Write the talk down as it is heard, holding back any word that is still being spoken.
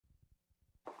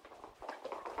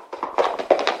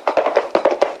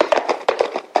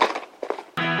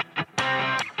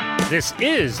This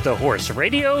is the Horse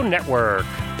Radio Network.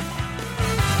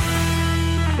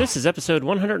 This is episode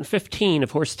 115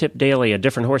 of Horse Tip Daily, a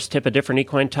different horse tip, a different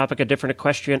equine topic, a different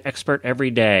equestrian expert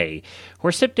every day.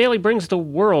 Horse Tip Daily brings the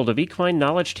world of equine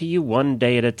knowledge to you one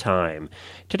day at a time.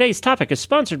 Today's topic is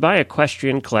sponsored by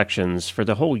Equestrian Collections, for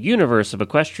the whole universe of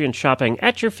equestrian shopping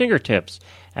at your fingertips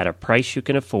at a price you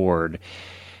can afford.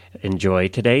 Enjoy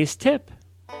today's tip.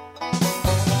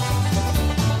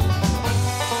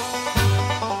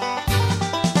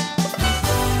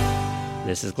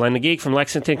 This is Glenn the Geek from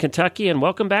Lexington, Kentucky, and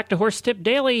welcome back to Horse Tip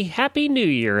Daily. Happy New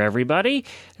Year, everybody.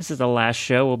 This is the last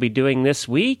show we'll be doing this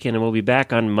week, and we'll be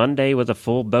back on Monday with a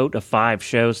full boat of 5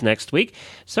 shows next week.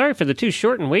 Sorry for the 2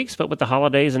 shortened weeks, but with the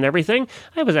holidays and everything,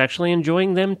 I was actually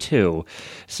enjoying them too.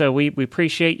 So we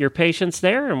appreciate your patience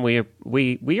there, and we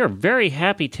are very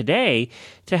happy today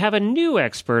to have a new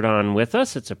expert on with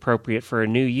us. It's appropriate for a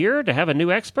new year to have a new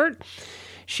expert.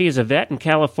 She is a vet in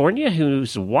California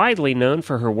who's widely known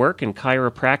for her work in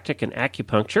chiropractic and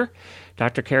acupuncture.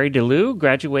 Dr. Kari Leeuw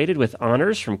graduated with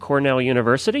honors from Cornell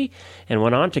University and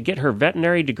went on to get her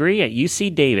veterinary degree at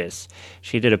UC Davis.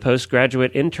 She did a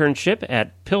postgraduate internship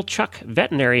at Pilchuck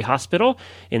Veterinary Hospital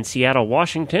in Seattle,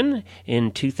 Washington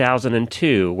in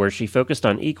 2002, where she focused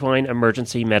on equine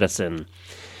emergency medicine.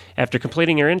 After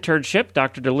completing her internship,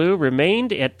 Dr. Leeuw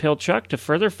remained at Pilchuck to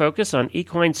further focus on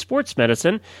equine sports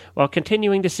medicine while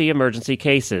continuing to see emergency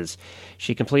cases.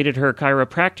 She completed her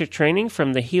chiropractic training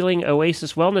from the Healing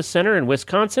Oasis Wellness Center in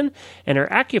Wisconsin and her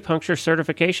acupuncture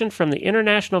certification from the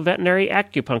International Veterinary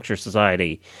Acupuncture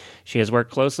Society. She has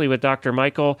worked closely with Dr.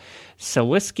 Michael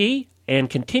Sawisky and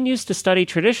continues to study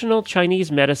traditional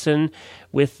Chinese medicine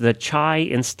with the Chai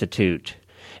Institute.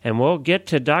 And we'll get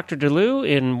to Dr. Leeuw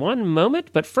in one moment,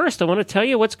 but first I want to tell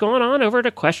you what's going on over at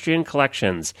Equestrian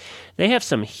Collections. They have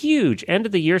some huge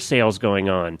end-of-the-year sales going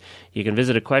on. You can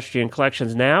visit Equestrian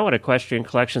Collections now at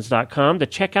equestriancollections.com to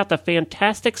check out the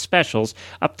fantastic specials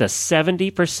up to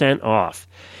 70% off.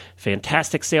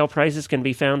 Fantastic sale prices can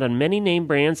be found on many name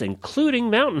brands,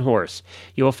 including Mountain Horse.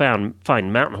 You will find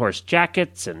Mountain Horse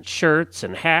jackets and shirts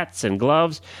and hats and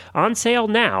gloves on sale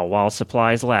now while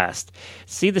supplies last.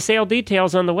 See the sale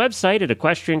details on the website at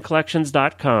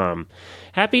equestriancollections.com.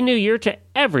 Happy New Year to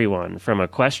everyone from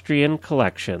Equestrian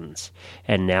Collections.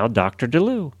 And now Dr.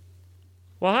 Leeuw.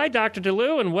 Well, hi, Dr.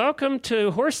 Leeuw, and welcome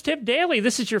to Horse Tip Daily.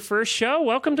 This is your first show.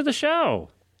 Welcome to the show.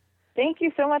 Thank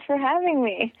you so much for having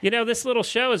me. You know, this little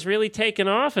show has really taken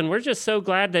off, and we're just so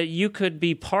glad that you could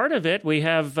be part of it. We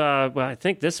have, I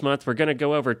think this month we're going to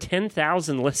go over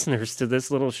 10,000 listeners to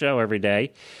this little show every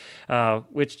day,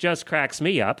 which just cracks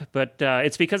me up. But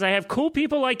it's because I have cool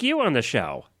people like you on the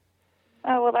show.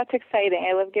 Oh, well, that's exciting.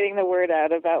 I love getting the word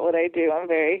out about what I do. I'm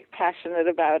very passionate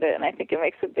about it, and I think it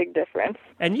makes a big difference.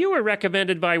 And you were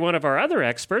recommended by one of our other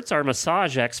experts, our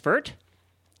massage expert.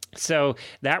 So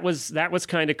that was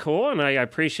kind of cool, and I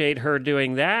appreciate her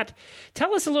doing that.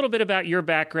 Tell us a little bit about your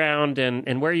background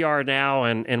and where you are now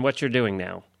and what you're doing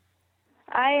now.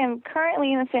 I am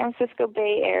currently in the San Francisco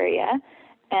Bay Area,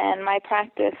 and my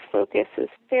practice focuses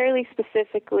fairly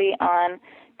specifically on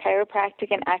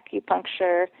chiropractic and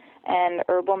acupuncture and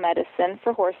herbal medicine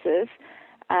for horses.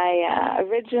 I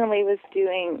originally was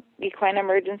doing equine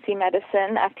emergency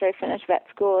medicine after I finished vet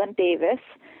school in Davis.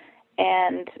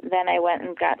 And then I went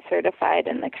and got certified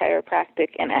in the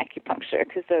chiropractic and acupuncture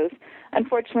because those,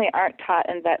 unfortunately, aren't taught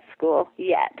in vet school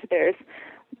yet. They're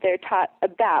taught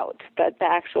about, but the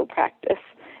actual practice,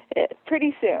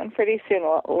 pretty soon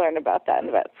we'll learn about that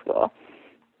in vet school.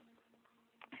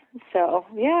 So,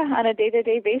 yeah, on a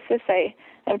day-to-day basis, I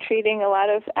am treating a lot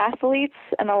of athletes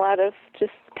and a lot of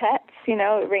just pets. You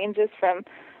know, it ranges from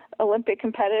Olympic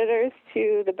competitors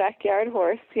to the backyard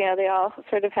horse. You know, they all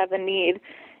sort of have a need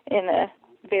in a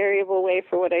variable way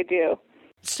for what I do.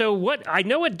 So I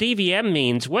know what DVM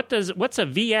means. What's a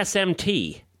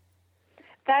VSMT?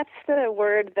 That's the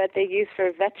word that they use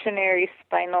for veterinary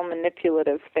spinal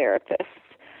manipulative therapists.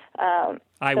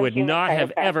 I would not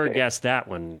have ever guessed that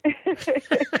one.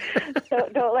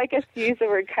 Don't like us to use the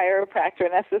word chiropractor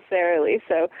necessarily.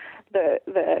 So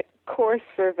the course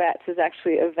for vets is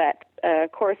actually a vet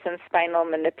course in spinal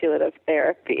manipulative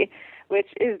therapy, which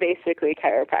is basically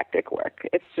chiropractic work.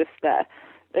 It's just the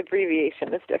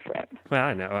abbreviation is different. Well,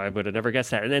 I know. I would have never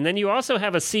guessed that. And then you also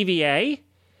have a CVA?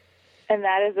 And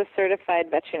that is a certified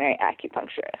veterinary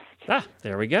acupuncturist. Ah,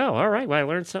 there we go. All right. Well, I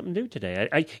learned something new today.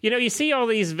 You see all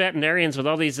these veterinarians with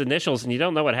all these initials, and you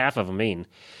don't know what half of them mean.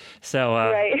 So,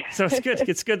 right. So it's good.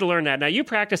 It's good to learn that. Now, you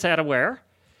practice out of where?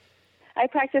 I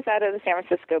practice out of the San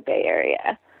Francisco Bay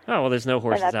Area. Oh, well, there's no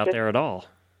horses out there at all.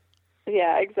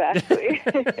 Yeah, exactly.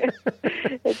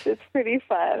 It's pretty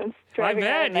fun. I Driving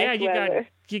bet. around nice weather.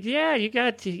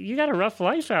 You got a rough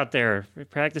life out there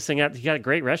practicing out. You got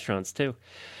great restaurants too.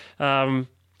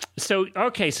 So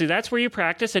that's where you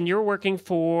practice, and you're working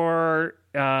for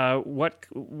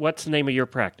what's the name of your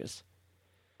practice?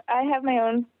 I have my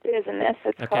own business.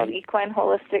 It's called Equine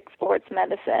Holistic Sports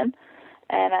Medicine,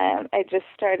 and I just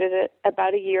started it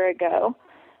about a year ago.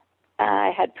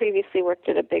 I had previously worked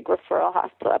at a big referral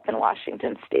hospital up in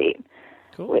Washington State,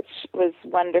 which was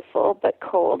wonderful but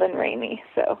cold and rainy.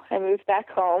 So I moved back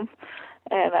home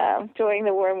and enjoying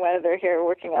the warm weather here,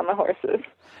 working on the horses.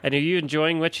 And are you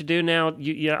enjoying what you do now?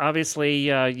 You obviously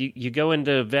you go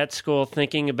into vet school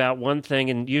thinking about one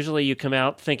thing, and usually you come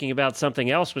out thinking about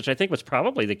something else, which I think was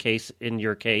probably the case in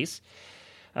your case.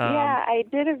 Yeah, I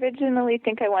did originally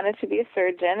think I wanted to be a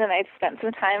surgeon, and I spent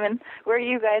some time in where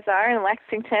you guys are in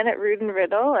Lexington at Rood and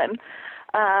Riddle, and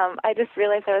I just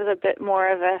realized I was a bit more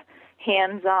of a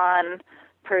hands-on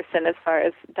person as far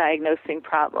as diagnosing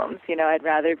problems. You know, I'd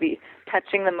rather be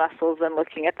touching the muscles than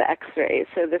looking at the x-rays,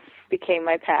 so this became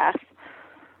my path.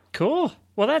 Cool.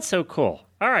 Well, that's so cool.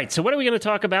 All right, so what are we going to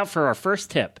talk about for our first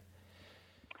tip?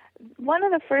 One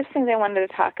of the first things I wanted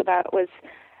to talk about was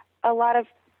a lot of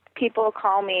people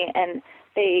call me and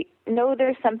they know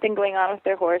there's something going on with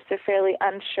their horse. They're fairly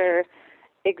unsure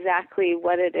exactly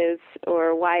what it is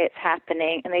or why it's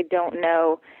happening, and they don't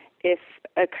know if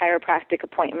a chiropractic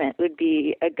appointment would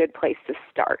be a good place to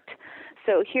start.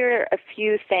 So here are a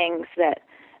few things that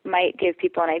might give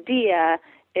people an idea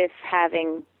if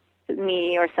having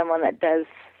me or someone that does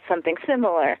something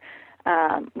similar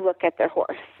look at their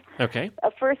horse. Okay.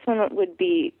 A first one would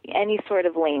be any sort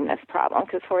of lameness problem,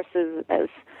 because horses, as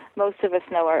most of us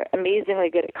know, are amazingly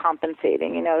good at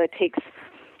compensating. You know, it takes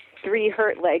 3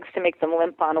 hurt legs to make them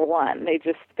limp on one.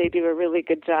 They do a really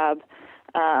good job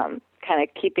kind of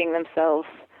keeping themselves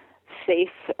safe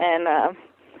and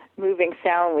moving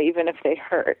soundly even if they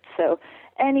hurt. So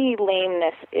any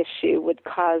lameness issue would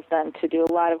cause them to do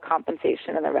a lot of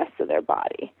compensation in the rest of their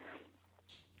body.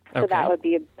 So that would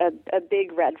be a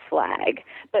big red flag.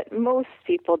 But most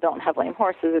people don't have lame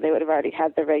horses, or they would have already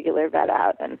had the regular vet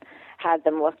out and had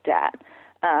them looked at.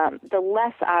 The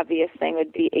less obvious thing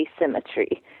would be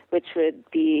asymmetry, which would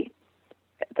be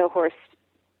the horse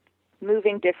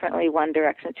moving differently one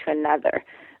direction to another.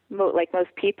 Like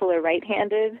most people are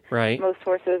right-handed. Right. Most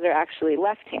horses are actually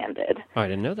left-handed. Oh, I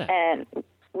didn't know that. And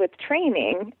with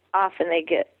training, often they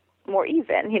get more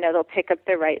even. You know, they'll pick up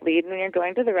their right lead when you're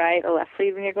going to the right, a left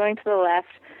lead when you're going to the left.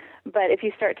 But if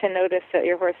you start to notice that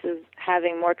your horse is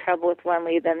having more trouble with one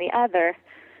lead than the other,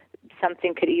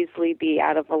 something could easily be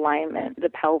out of alignment. The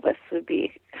pelvis would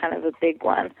be kind of a big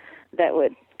one that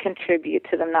would contribute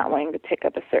to them not wanting to pick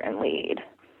up a certain lead.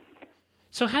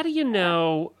 So how do you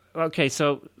know? Okay,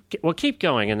 so we'll keep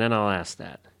going, and then I'll ask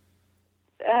that.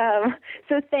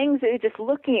 So things that just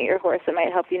looking at your horse that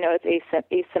might help you know it's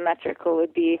asymmetrical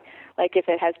would be like if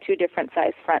it has 2 different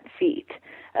size front feet,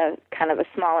 kind of a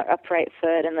smaller upright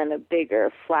foot and then a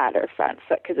bigger, flatter front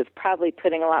foot, because it's probably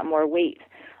putting a lot more weight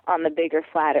on the bigger,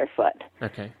 flatter foot.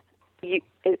 Okay.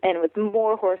 And with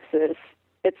more horses,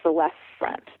 it's the left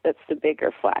front that's the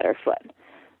bigger, flatter foot.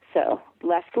 So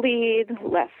left lead,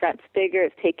 left front's bigger,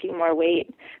 it's taking more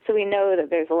weight. So we know that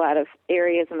there's a lot of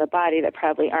areas in the body that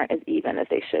probably aren't as even as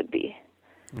they should be.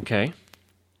 Okay.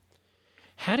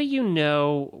 How do you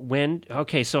know when,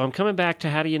 okay, so I'm coming back to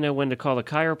how do you know when to call the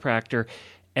chiropractor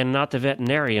and not the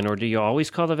veterinarian, or do you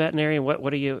always call the veterinarian? What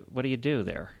do you do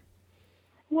there?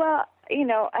 Well, you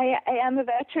know, I am a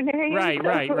veterinarian.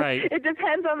 Right. It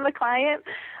depends on the client.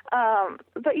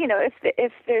 But, you know,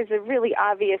 if there's a really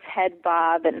obvious head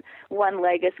bob and one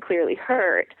leg is clearly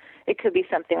hurt, it could be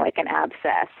something like an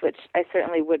abscess, which I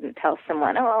certainly wouldn't tell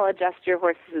someone, oh, I'll adjust your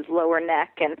horse's lower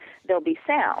neck and they'll be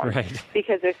sound. Right.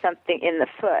 Because there's something in the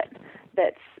foot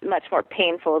that's much more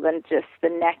painful than just the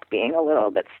neck being a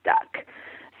little bit stuck.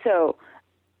 So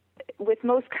with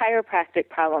most chiropractic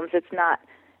problems, it's not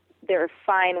they're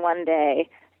fine one day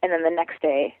and then the next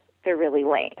day they're really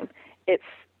lame. It's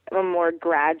a more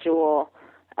gradual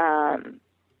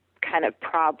kind of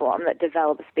problem that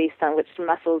develops based on which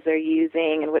muscles they're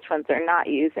using and which ones they're not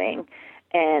using,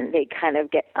 and they kind of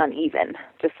get uneven,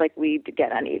 just like we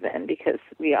get uneven because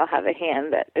we all have a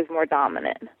hand that is more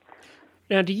dominant.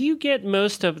 Now, do you get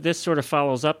most of, this sort of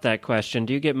follows up that question,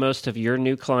 do you get most of your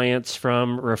new clients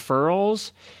from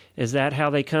referrals? Is that how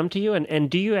they come to you? And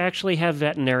do you actually have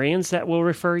veterinarians that will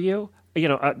refer you? You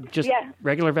know,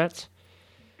 regular vets?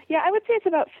 Yeah, I would say it's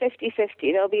about 50-50.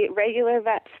 There'll be regular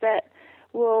vets that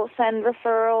will send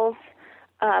referrals.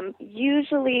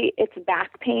 Usually it's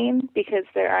back pain because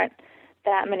there aren't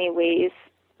that many ways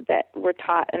that we're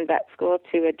taught in vet school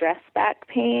to address back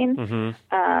pain,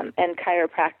 and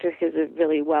chiropractic is a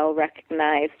really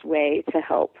well-recognized way to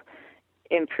help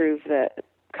improve the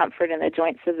comfort in the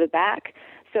joints of the back.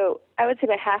 So I would say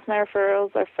about half my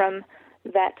referrals are from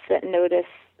vets that notice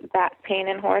back pain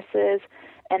in horses,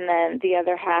 and then the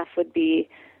other half would be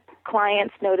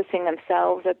clients noticing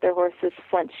themselves that their horse is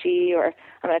flinchy, or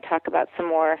I'm going to talk about some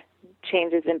more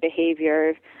changes in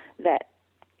behavior that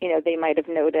they might have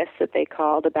noticed that they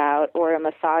called about, or a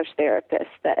massage therapist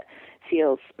that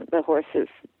feels the horse is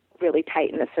really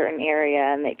tight in a certain area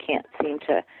and they can't seem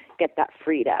to get that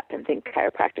freed up and think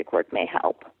chiropractic work may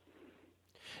help.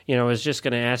 I was just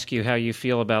going to ask you how you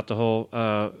feel about the whole,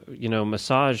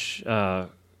 massage,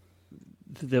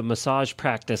 the massage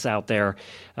practice out there,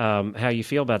 how you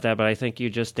feel about that, but I think you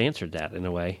just answered that in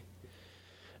a way.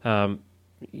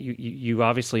 You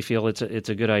obviously feel it's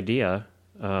a good idea.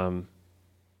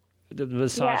 The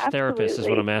massage therapist is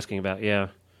what I'm asking about. Yeah.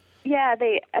 Yeah,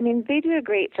 they do a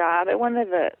great job. One of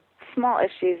the small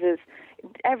issues is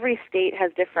every state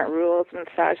has different rules in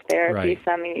massage therapy. Right.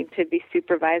 Some need to be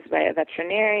supervised by a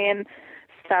veterinarian.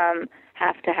 Some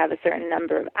have to have a certain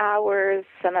number of hours.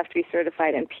 Some have to be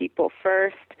certified in people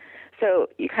first. So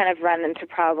you kind of run into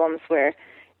problems where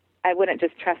I wouldn't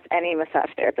just trust any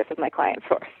massage therapist with my client's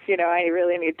horse. I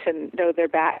really need to know their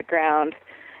background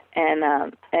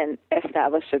and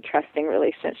establish a trusting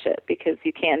relationship, because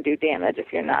you can do damage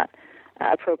if you're not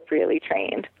appropriately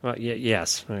trained. Well,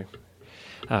 yes,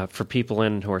 for people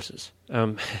and horses.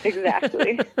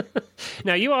 Exactly.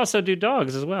 Now, you also do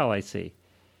dogs as well, I see.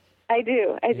 I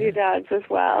do. I do dogs as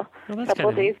well. A couple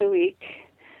of days a week.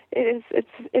 It's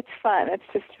fun. It's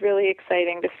just really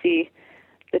exciting to see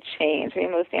the change.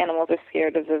 Most animals are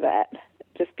scared of the vet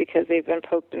just because they've been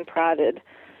poked and prodded,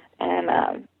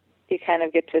 and you kind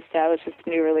of get to establish this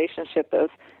new relationship of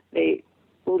they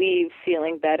leave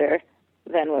feeling better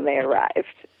than when they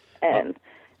arrived, and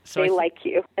they like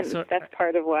you, and that's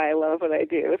part of why I love what I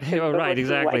do. Right,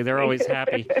 exactly. They're always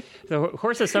happy. The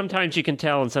horses, sometimes you can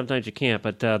tell and sometimes you can't,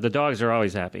 but the dogs are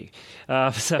always happy.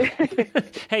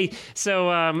 Hey, so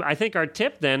I think our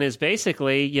tip then is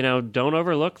basically, don't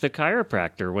overlook the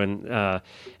chiropractor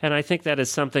and I think that is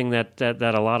something that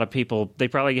a lot of people, they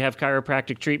probably have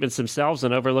chiropractic treatments themselves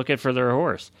and overlook it for their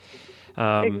horse.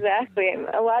 Exactly. And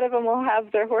a lot of them will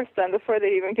have their horse done before they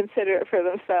even consider it for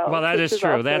themselves. Well, that is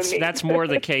true. That's more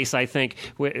the case, I think.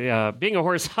 Being a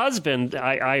horse husband,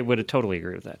 I would totally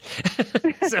agree with that.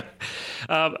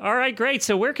 All right, great.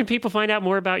 So where can people find out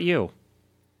more about you?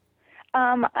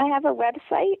 I have a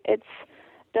website. It's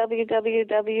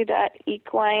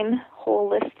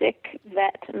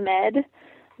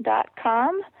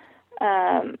www.equineholisticvetmed.com.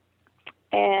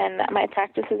 And my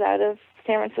practice is out of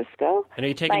San Francisco. And are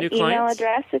you taking new clients? My email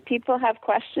address, if people have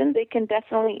questions, they can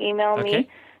definitely email me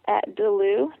at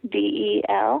Deleeuw,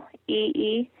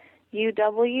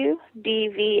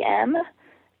 DELEUWDVM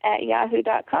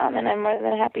 @yahoo.com, and I'm more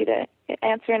than happy to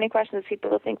answer any questions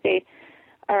people think they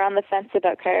are on the fence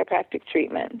about chiropractic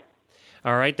treatment.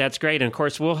 All right, that's great. And, of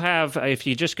course, we'll have, if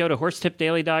you just go to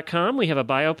horsetipdaily.com, we have a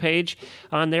bio page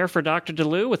on there for Dr.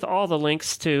 Deleeuw with all the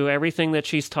links to everything that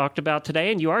she's talked about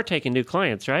today. And you are taking new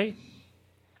clients, right?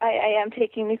 I am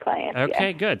taking new clients. Okay,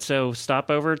 yes. Good. So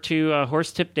stop over to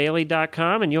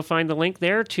horsetipdaily.com, and you'll find the link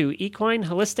there to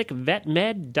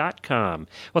equineholisticvetmed.com.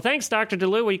 Well, thanks, Dr.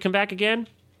 Deleeuw. Will you come back again?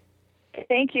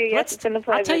 Thank you. Yes, it's been a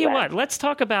pleasure. I'll tell you what, let's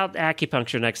talk about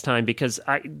acupuncture next time, because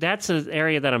that's an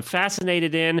area that I'm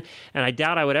fascinated in, and I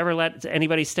doubt I would ever let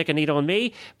anybody stick a needle in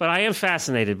me, but I am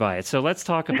fascinated by it. So let's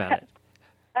talk about it.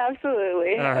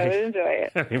 Absolutely. All right. I would enjoy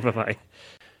it. All right, bye-bye.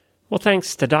 Well,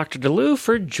 thanks to Dr. Deleeuw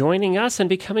for joining us and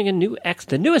becoming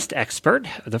the newest expert,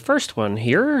 the first one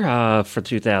here for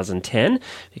 2010,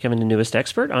 becoming the newest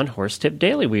expert on Horse Tip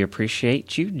Daily. We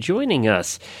appreciate you joining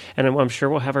us, and I'm sure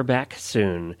we'll have her back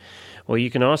soon. Well,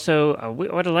 you can also,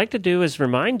 what I'd like to do is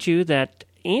remind you that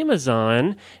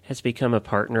Amazon has become a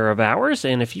partner of ours,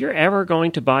 and if you're ever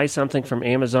going to buy something from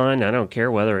Amazon, I don't care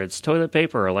whether it's toilet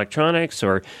paper or electronics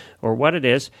or what it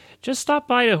is, just stop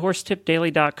by to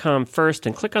horsetipdaily.com first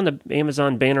and click on the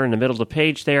Amazon banner in the middle of the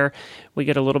page there. We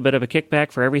get a little bit of a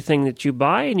kickback for everything that you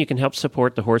buy, and you can help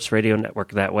support the Horse Radio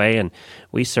Network that way, and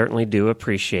we certainly do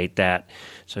appreciate that.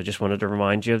 So I just wanted to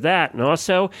remind you of that. And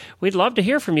also, we'd love to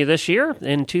hear from you this year.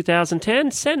 In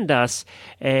 2010, send us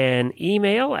an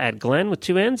email at Glenn with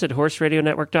 2 N's at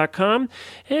horseradionetwork.com.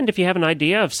 And if you have an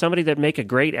idea of somebody that make a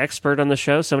great expert on the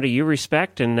show, somebody you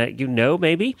respect and that you know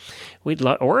maybe, we'd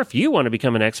love, or if you want to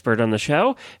become an expert on the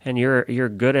show and you're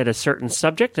good at a certain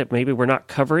subject that maybe we're not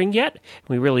covering yet,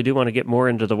 we really do want to get get more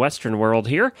into the Western world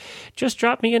here, just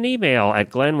drop me an email at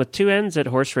Glenn with 2 N's at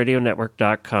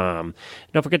horseradionetwork.com.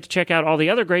 Don't forget to check out all the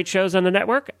other great shows on the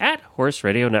network at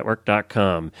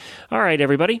horseradionetwork.com. All right,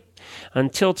 everybody.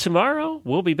 Until tomorrow,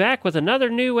 we'll be back with another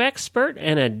new expert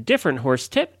and a different horse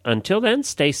tip. Until then,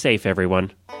 stay safe,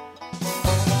 everyone.